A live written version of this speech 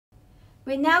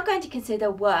We're now going to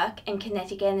consider work and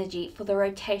kinetic energy for the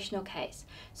rotational case.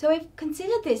 So we've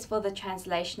considered this for the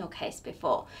translational case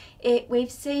before. We've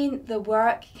seen the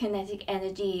work kinetic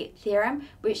energy theorem,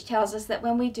 which tells us that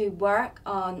when we do work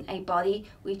on a body,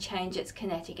 we change its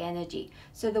kinetic energy.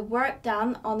 So the work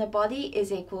done on a body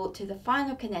is equal to the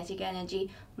final kinetic energy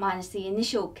minus the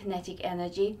initial kinetic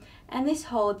energy, and this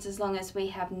holds as long as we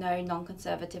have no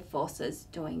non-conservative forces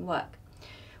doing work.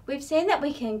 We've seen that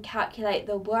we can calculate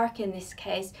the work in this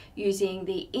case using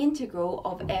the integral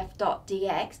of f dot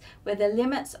dx, where the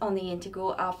limits on the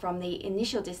integral are from the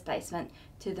initial displacement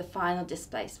to the final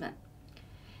displacement.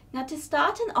 Now, to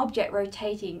start an object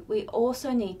rotating, we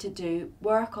also need to do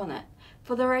work on it.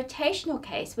 For the rotational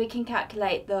case, we can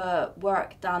calculate the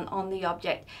work done on the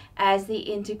object as the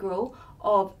integral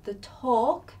of the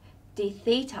torque d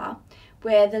theta,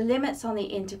 where the limits on the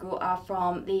integral are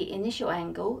from the initial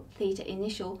angle, theta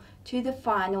initial, to the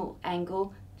final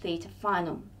angle, theta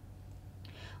final.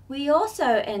 We also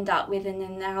end up with an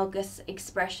analogous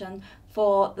expression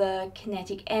for the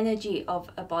kinetic energy of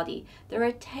a body. The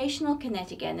rotational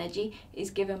kinetic energy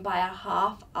is given by a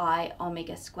half I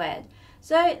omega squared.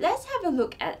 So let's have a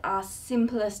look at our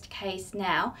simplest case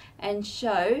now and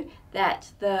show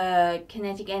that the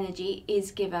kinetic energy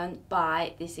is given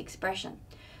by this expression.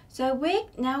 So we're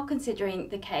now considering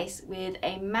the case with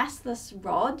a massless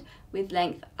rod with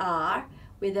length r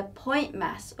with a point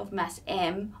mass of mass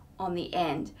m on the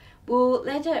end. We'll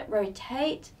let it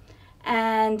rotate,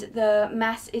 and the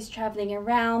mass is travelling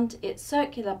around its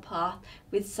circular path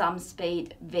with some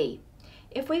speed v.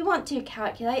 If we want to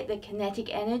calculate the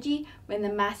kinetic energy when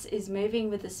the mass is moving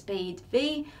with the speed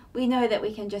v, we know that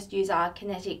we can just use our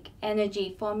kinetic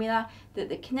energy formula, that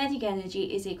the kinetic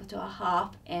energy is equal to a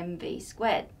half mv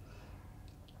squared.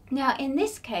 Now in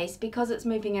this case, because it's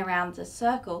moving around the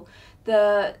circle,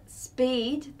 the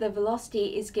speed, the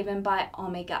velocity, is given by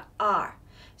omega r.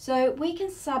 So we can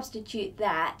substitute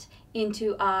that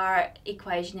into our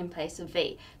equation in place of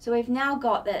v. So we've now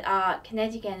got that our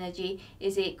kinetic energy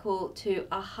is equal to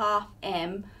a half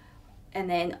m and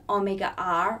then omega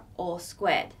r all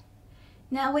squared.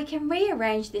 Now we can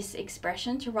rearrange this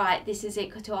expression to write this is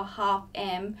equal to a half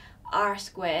m r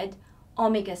squared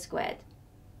omega squared.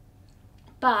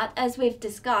 But as we've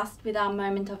discussed with our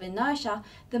moment of inertia,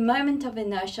 the moment of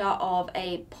inertia of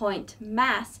a point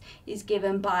mass is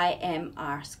given by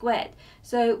mr squared.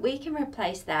 So we can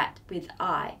replace that with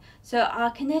I. So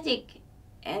our kinetic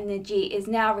energy is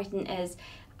now written as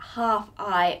half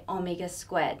I omega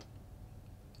squared.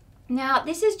 Now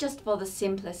this is just for the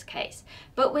simplest case,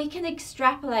 but we can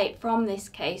extrapolate from this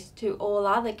case to all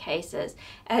other cases,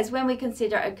 as when we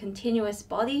consider a continuous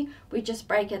body, we just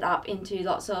break it up into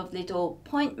lots of little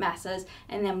point masses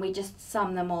and then we just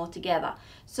sum them all together.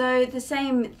 So the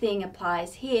same thing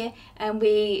applies here, and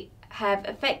we have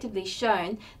effectively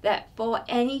shown that for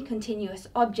any continuous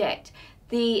object,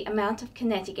 the amount of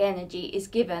kinetic energy is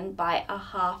given by a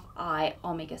half I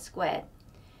omega squared.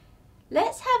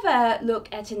 Let's have a look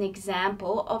at an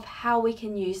example of how we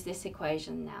can use this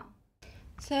equation now.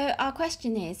 So our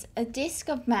question is, a disk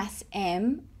of mass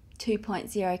m,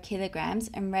 2.0 kilograms,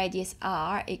 and radius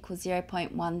r equals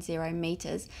 0.10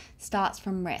 meters starts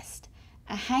from rest.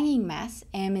 A hanging mass,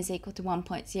 m is equal to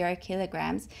 1.0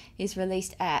 kilograms, is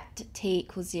released at t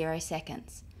equals 0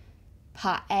 seconds.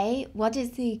 Part A, what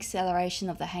is the acceleration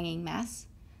of the hanging mass?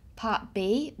 Part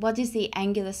B, what is the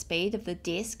angular speed of the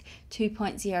disk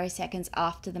 2.0 seconds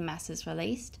after the mass is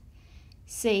released?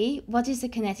 C, what is the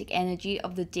kinetic energy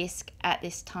of the disk at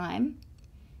this time?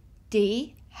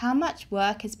 D, how much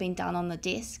work has been done on the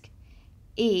disk?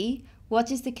 E,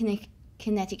 what is the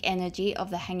kinetic energy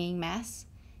of the hanging mass?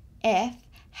 F,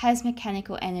 has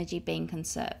mechanical energy been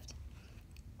conserved?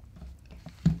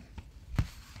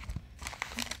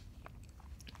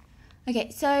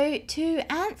 Okay, so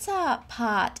to answer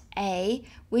part A,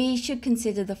 we should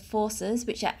consider the forces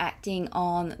which are acting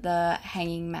on the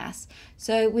hanging mass.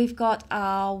 So we've got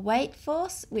our weight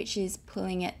force, which is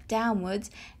pulling it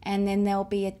downwards, and then there'll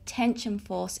be a tension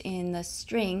force in the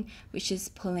string, which is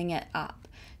pulling it up.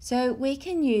 So we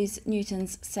can use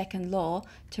Newton's second law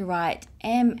to write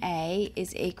ma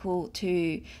is equal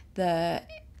to the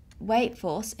weight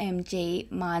force,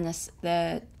 mg, minus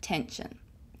the tension.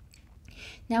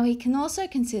 Now we can also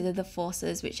consider the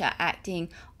forces which are acting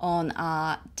on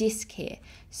our disk here.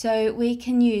 So we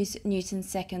can use Newton's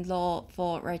second law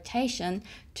for rotation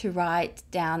to write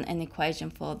down an equation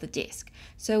for the disk.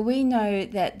 So we know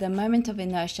that the moment of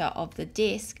inertia of the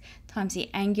disk times the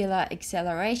angular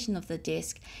acceleration of the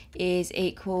disk is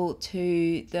equal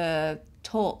to the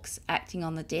torques acting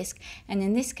on the disk, and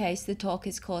in this case the torque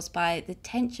is caused by the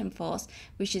tension force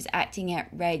which is acting at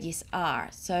radius r,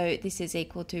 so this is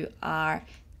equal to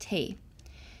RT.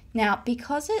 Now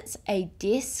because it's a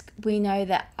disk, we know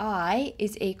that I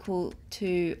is equal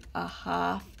to a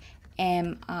half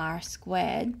mr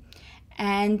squared,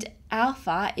 and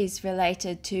alpha is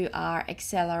related to our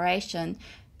acceleration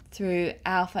through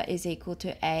alpha is equal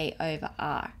to a over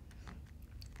r.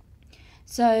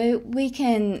 So we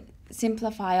can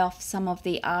simplify off some of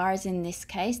the r's in this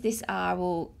case. This r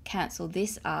will cancel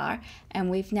this r, and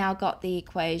we've now got the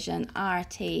equation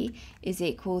RT is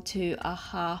equal to a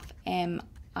half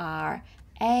mRA,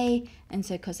 and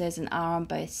so because there's an r on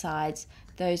both sides,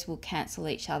 those will cancel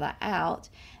each other out,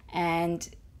 and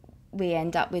we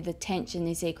end up with the tension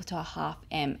is equal to a half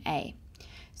MA.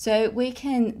 So we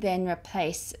can then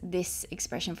replace this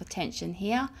expression for tension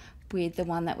here with the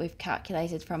one that we've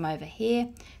calculated from over here.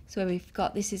 So we've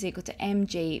got this is equal to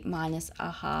mg minus a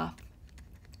half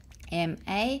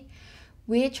ma.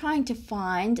 We're trying to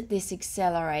find this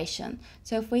acceleration.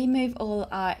 So if we move all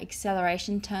our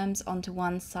acceleration terms onto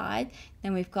one side,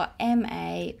 then we've got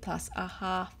ma plus a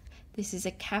half, this is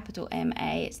a capital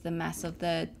Ma, it's the mass of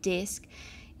the disk,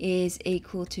 is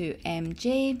equal to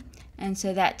mg, and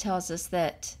so that tells us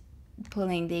that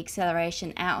pulling the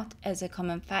acceleration out as a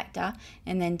common factor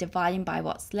and then dividing by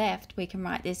what's left, we can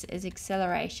write this as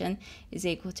acceleration is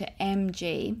equal to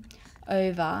mg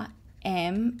over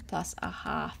m plus a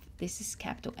half, this is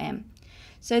capital M.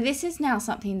 So this is now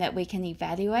something that we can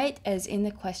evaluate, as in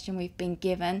the question we've been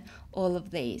given all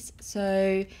of these.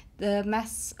 So the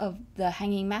mass of the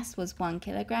hanging mass was 1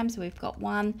 kilogram, so we've got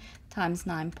 1 times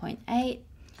 9.8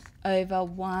 over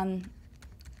 1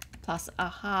 plus a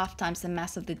half times the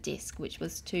mass of the disk, which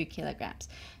was 2 kilograms.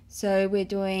 So we're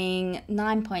doing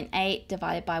 9.8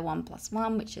 divided by 1 plus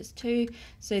 1, which is 2.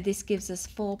 So this gives us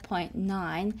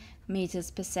 4.9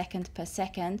 meters per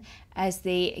second as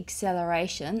the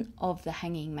acceleration of the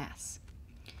hanging mass.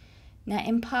 Now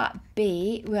in part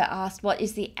B, we're asked what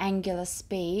is the angular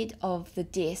speed of the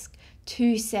disk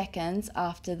 2 seconds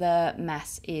after the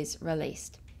mass is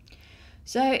released.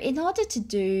 So in order to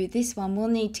do this one, we'll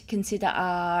need to consider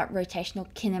our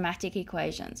rotational kinematic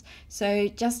equations. So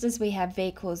just as we have v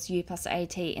equals u plus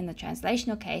at in the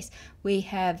translational case, we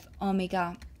have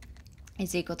omega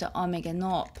is equal to omega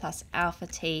naught plus alpha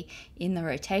t in the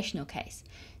rotational case.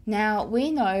 Now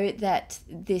we know that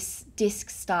this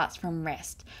disk starts from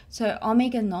rest. So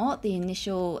omega naught, the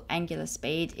initial angular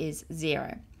speed, is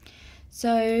 0.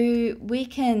 So we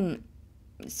can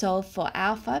solve for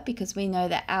alpha because we know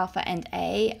that alpha and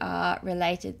a are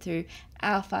related through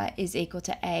alpha is equal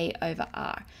to a over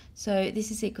r. So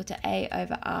this is equal to a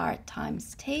over r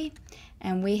times t,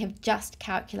 and we have just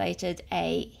calculated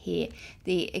a here.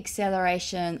 The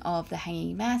acceleration of the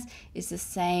hanging mass is the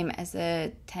same as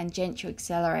the tangential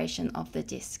acceleration of the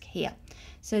disk here.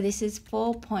 So this is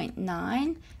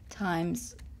 4.9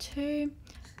 times 2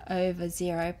 over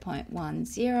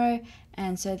 0.10,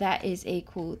 and so that is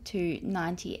equal to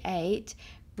 98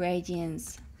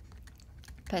 radians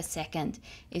per second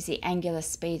is the angular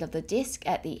speed of the disk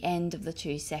at the end of the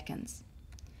 2 seconds.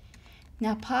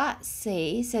 Now part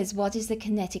C says what is the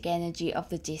kinetic energy of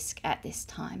the disk at this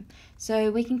time.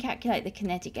 So we can calculate the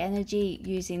kinetic energy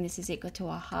using this is equal to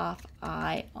a half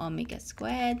I omega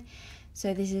squared.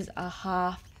 So this is a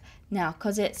half. Now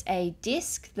because it's a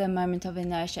disk, the moment of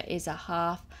inertia is a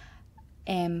half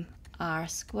mr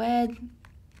squared,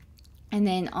 and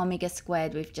then omega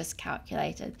squared we've just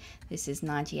calculated, this is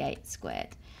 98 squared.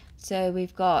 So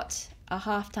we've got a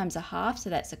half times a half, so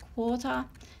that's a quarter,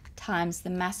 times the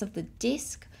mass of the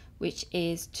disk, which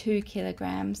is 2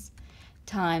 kilograms,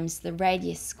 times the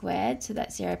radius squared, so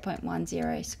that's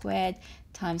 0.10 squared,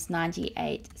 times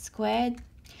 98 squared.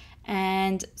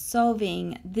 And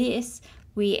solving this,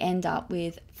 we end up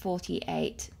with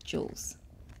 48 joules.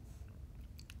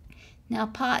 Now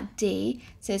part D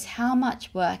says how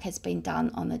much work has been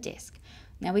done on the disk.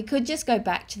 Now we could just go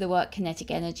back to the work kinetic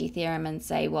energy theorem and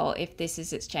say, well, if this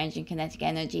is its change in kinetic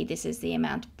energy, this is the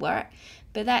amount of work,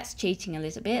 but that's cheating a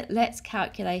little bit. Let's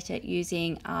calculate it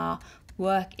using our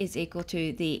work is equal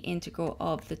to the integral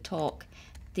of the torque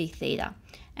d theta.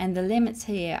 And the limits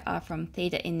here are from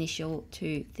theta initial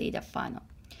to theta final.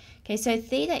 Okay, so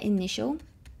theta initial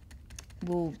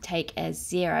we'll take as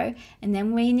 0, and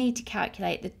then we need to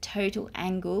calculate the total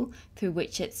angle through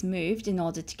which it's moved in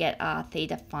order to get our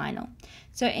theta final.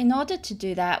 So in order to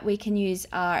do that, we can use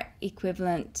our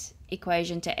equivalent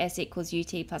equation to S equals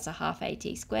ut plus a half at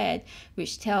squared,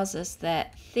 which tells us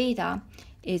that theta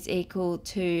is equal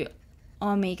to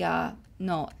omega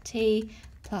naught t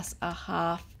plus a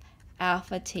half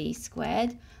alpha t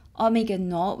squared. omega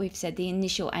naught, we've said the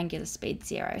initial angular speed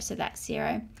 0, so that's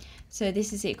 0. So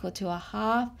this is equal to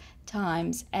 1/2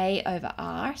 times a over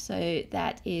r, so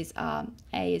that is a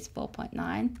is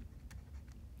 4.9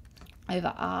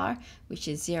 over r, which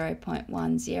is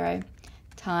 0.10,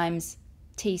 times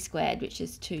t squared, which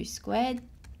is 2 squared.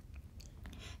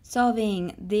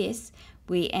 Solving this,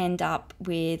 we end up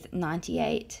with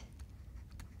 98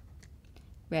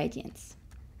 radians.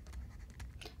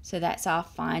 So that's our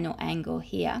final angle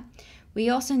here. We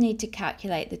also need to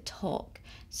calculate the torque.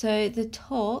 So the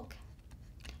torque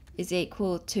is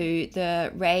equal to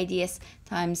the radius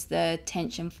times the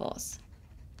tension force.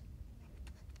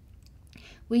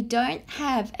 We don't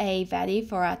have a value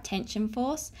for our tension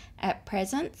force at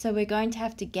present, so we're going to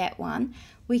have to get one.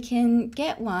 We can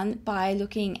get one by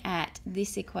looking at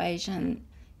this equation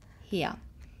here.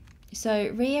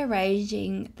 So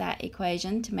rearranging that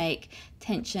equation to make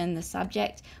tension the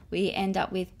subject, we end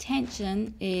up with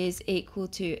tension is equal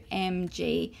to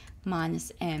mg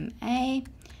minus ma,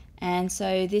 and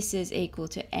so this is equal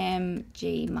to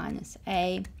mg minus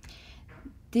a.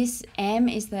 This m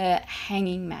is the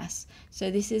hanging mass,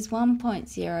 so this is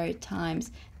 1.0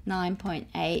 times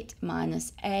 9.8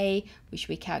 minus a, which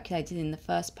we calculated in the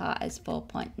first part as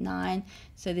 4.9,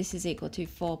 so this is equal to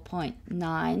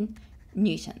 4.9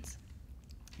 newtons.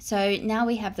 So now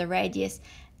we have the radius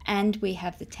and we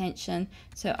have the tension,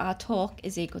 so our torque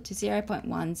is equal to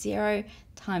 0.10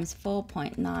 times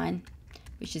 4.9,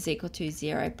 which is equal to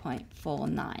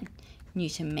 0.49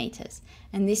 Newton meters.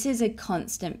 And this is a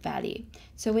constant value.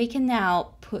 So we can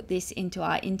now put this into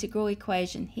our integral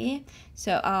equation here.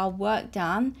 So our work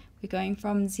done, we're going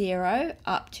from 0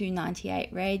 up to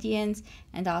 98 radians,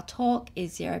 and our torque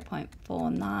is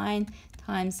 0.49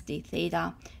 times d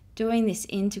theta. Doing this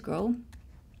integral,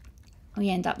 we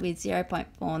end up with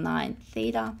 0.49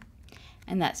 theta,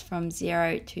 and that's from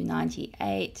 0 to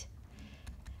 98.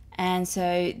 And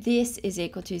so this is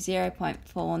equal to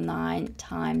 0.49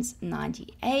 times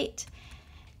 98.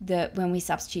 When we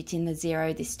substitute in the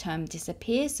 0, this term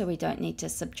disappears, so we don't need to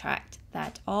subtract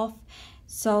that off.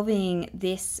 Solving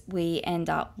this, we end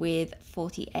up with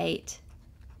 48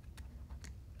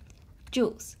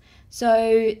 joules.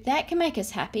 So that can make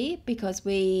us happy because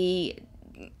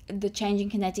the change in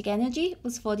kinetic energy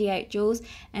was 48 joules,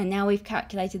 and now we've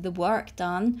calculated the work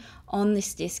done on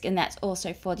this disk, and that's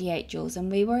also 48 joules,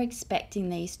 and we were expecting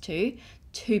these two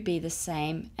to be the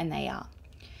same, and they are.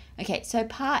 Okay, so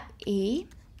part E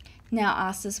now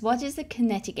asks us, what is the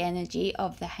kinetic energy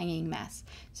of the hanging mass?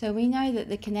 So we know that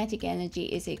the kinetic energy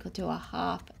is equal to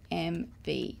 1/2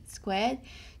 mv squared.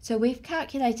 So we've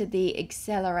calculated the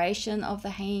acceleration of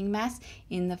the hanging mass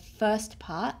in the first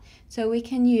part. So we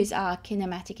can use our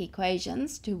kinematic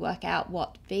equations to work out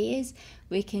what v is.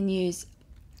 We can use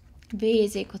v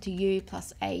is equal to u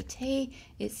plus at.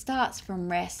 It starts from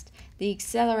rest. The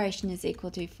acceleration is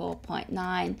equal to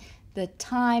 4.9. The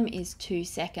time is 2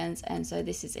 seconds, and so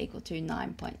this is equal to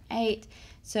 9.8.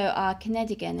 So our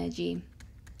kinetic energy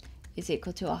is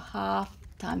equal to 1/2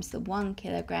 times the 1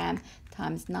 kilogram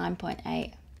times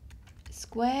 9.8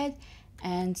 squared,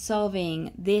 and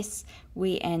solving this,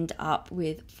 we end up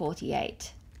with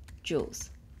 48 joules.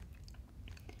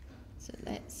 So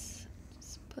let's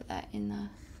just put that in the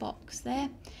box there.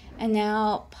 And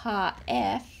now part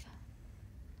F,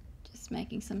 just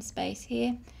making some space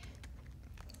here.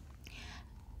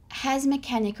 Has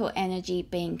mechanical energy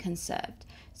been conserved?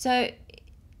 So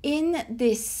in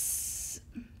this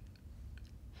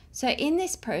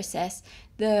process,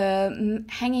 the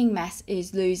hanging mass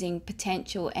is losing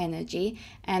potential energy,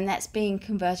 and that's being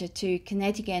converted to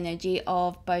kinetic energy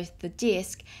of both the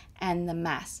disk and the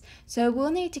mass. So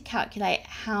we'll need to calculate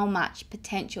how much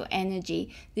potential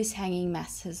energy this hanging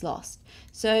mass has lost.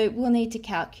 So we'll need to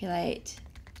calculate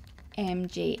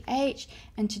mgh,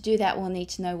 and to do that we'll need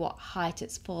to know what height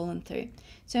it's fallen through.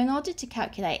 So in order to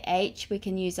calculate h, we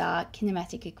can use our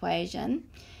kinematic equation.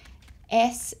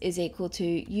 S is equal to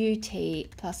ut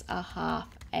plus 1/2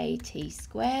 at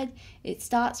squared. It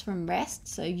starts from rest,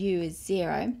 so u is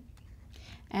 0,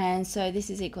 and so this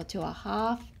is equal to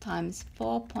 1/2 times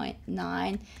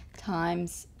 4.9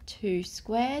 times 2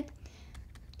 squared.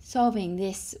 Solving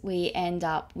this, we end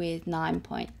up with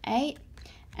 9.8,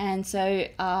 and so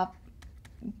our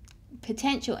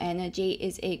potential energy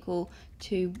is equal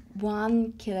to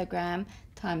 1 kilogram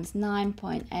times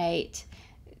 9.8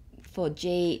 for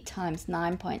g times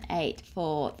 9.8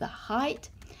 for the height,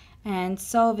 and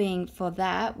solving for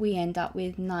that, we end up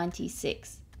with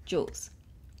 96 joules.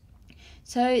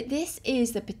 So this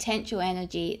is the potential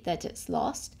energy that it's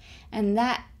lost, and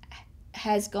that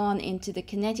has gone into the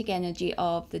kinetic energy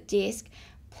of the disk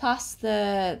plus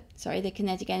the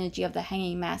kinetic energy of the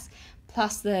hanging mass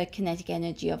plus the kinetic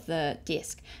energy of the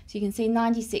disk. So you can see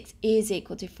 96 is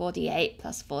equal to 48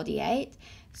 plus 48.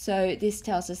 So this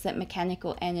tells us that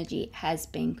mechanical energy has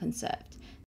been conserved.